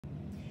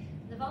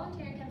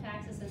Volunteer Income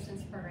Tax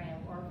Assistance Program,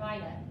 or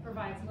Vita,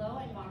 provides low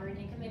and moderate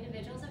income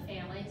individuals and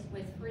families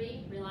with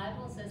free,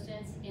 reliable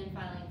assistance in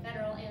filing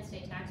federal and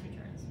state tax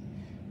returns.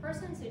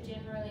 Persons who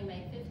generally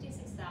make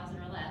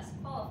 $56,000 or less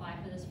qualify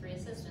for this free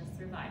assistance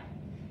through Vita.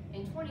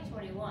 In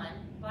 2021,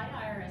 Vita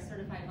IRS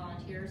certified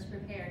volunteers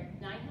prepared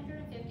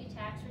 950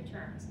 tax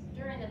returns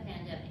during the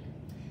pandemic.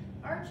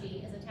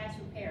 Archie is a tax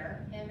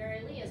preparer, and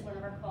Mary Lee is one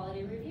of our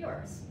quality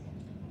reviewers.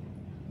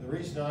 The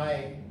reason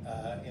I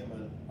am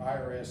an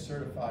IRS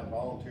certified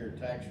volunteer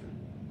tax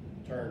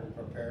return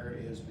preparer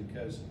is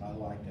because I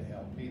like to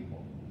help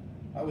people.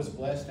 I was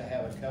blessed to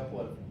have a couple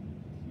of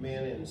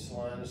men in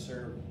Salina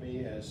serve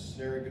me as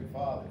surrogate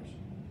fathers.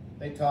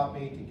 They taught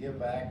me to give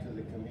back to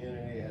the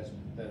community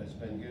that has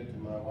been good to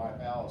my wife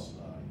Alice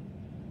and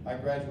I. I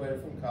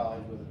graduated from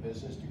college with a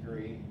business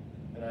degree,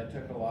 and I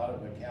took a lot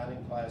of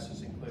accounting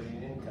classes,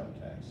 including income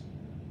tax.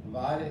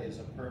 Vita is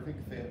a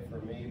perfect fit for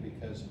me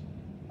because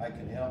I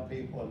can help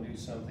people and do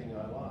something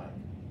I like.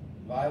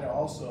 Vita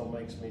also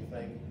makes me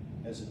think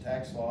as the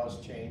tax laws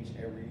change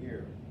every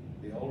year.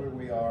 The older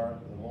we are,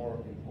 the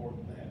more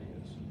important that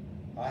is.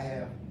 I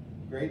have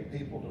great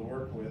people to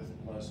work with,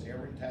 plus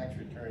every tax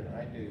return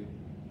I do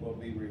will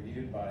be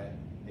reviewed by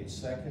a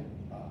second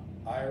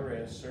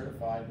IRS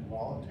certified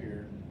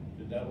volunteer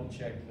to double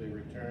check the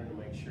return to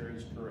make sure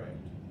it's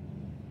correct.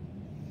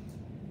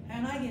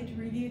 And I get to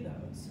review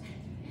those.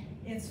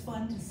 It's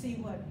fun to see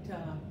what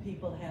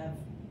people have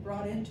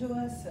brought into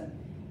us, and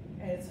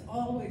it's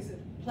always a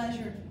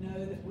pleasure to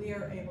know that we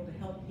are able to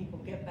help people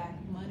get back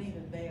money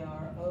that they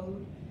are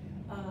owed.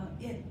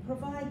 It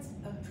provides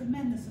a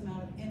tremendous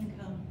amount of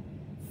income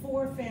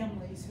for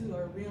families who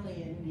are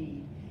really in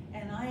need,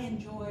 and I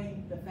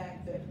enjoy the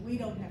fact that we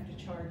don't have to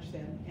charge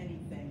them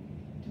anything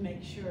to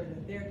make sure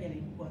that they're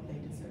getting what they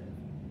deserve.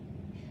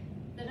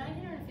 The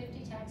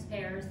 950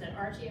 taxpayers that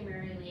Archie and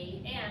Mary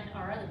Lee and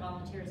our other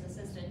volunteers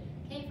assisted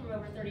came from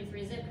over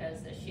 33 zip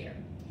codes this year.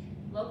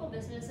 Local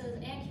businesses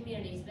and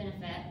communities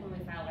benefit when we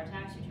file our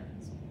tax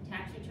returns.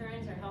 Tax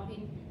returns are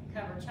helping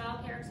cover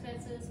child care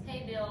expenses,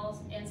 pay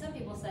bills, and some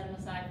people set them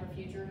aside for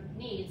future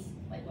needs,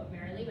 like what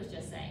Mary Lee was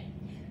just saying.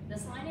 The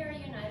Salina Area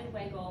United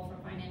Way goal for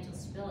financial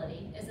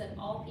stability is that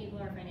all people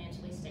are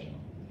financially stable.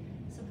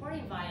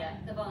 Supporting Vita,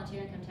 the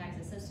Volunteer Income Tax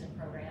Assistance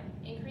Program,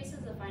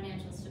 increases the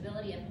financial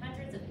stability of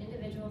hundreds of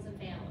individuals and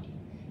families.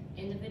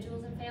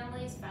 Individuals and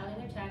families filing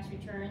their tax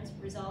returns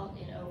result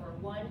in over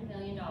 $1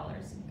 million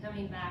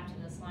coming back to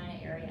the Salina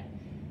area.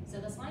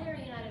 So the Salina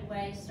Area United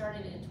Way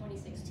started in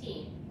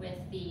 2016 with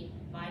the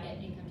Vita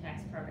Income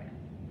Tax Program.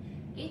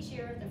 Each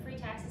year, the free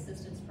tax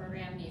assistance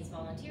program needs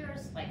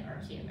volunteers like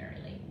Archie and Mary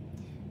Lee.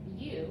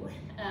 You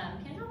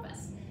can help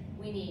us.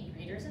 We need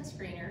greeters and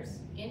screeners,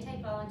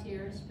 intake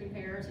volunteers,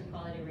 preparers, and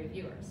quality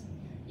reviewers.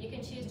 You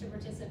can choose to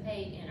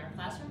participate in our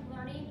classroom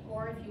learning,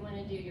 or if you want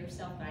to do your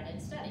self-guided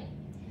study.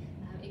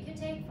 It could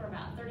take for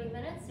about 30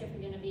 minutes if you're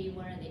going to be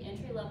one of the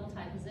entry-level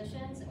type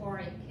positions, or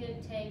it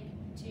could take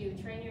to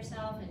train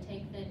yourself and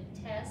take the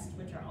tests,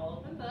 which are all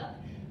open book,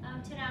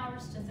 10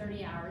 hours to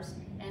 30 hours,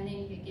 and then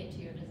you could get to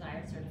your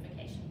desired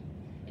certification.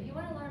 If you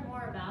want to learn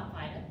more about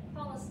Vita,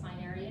 call us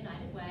Salina Area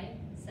United Way,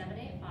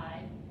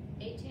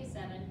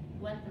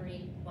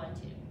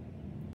 785-827-1312.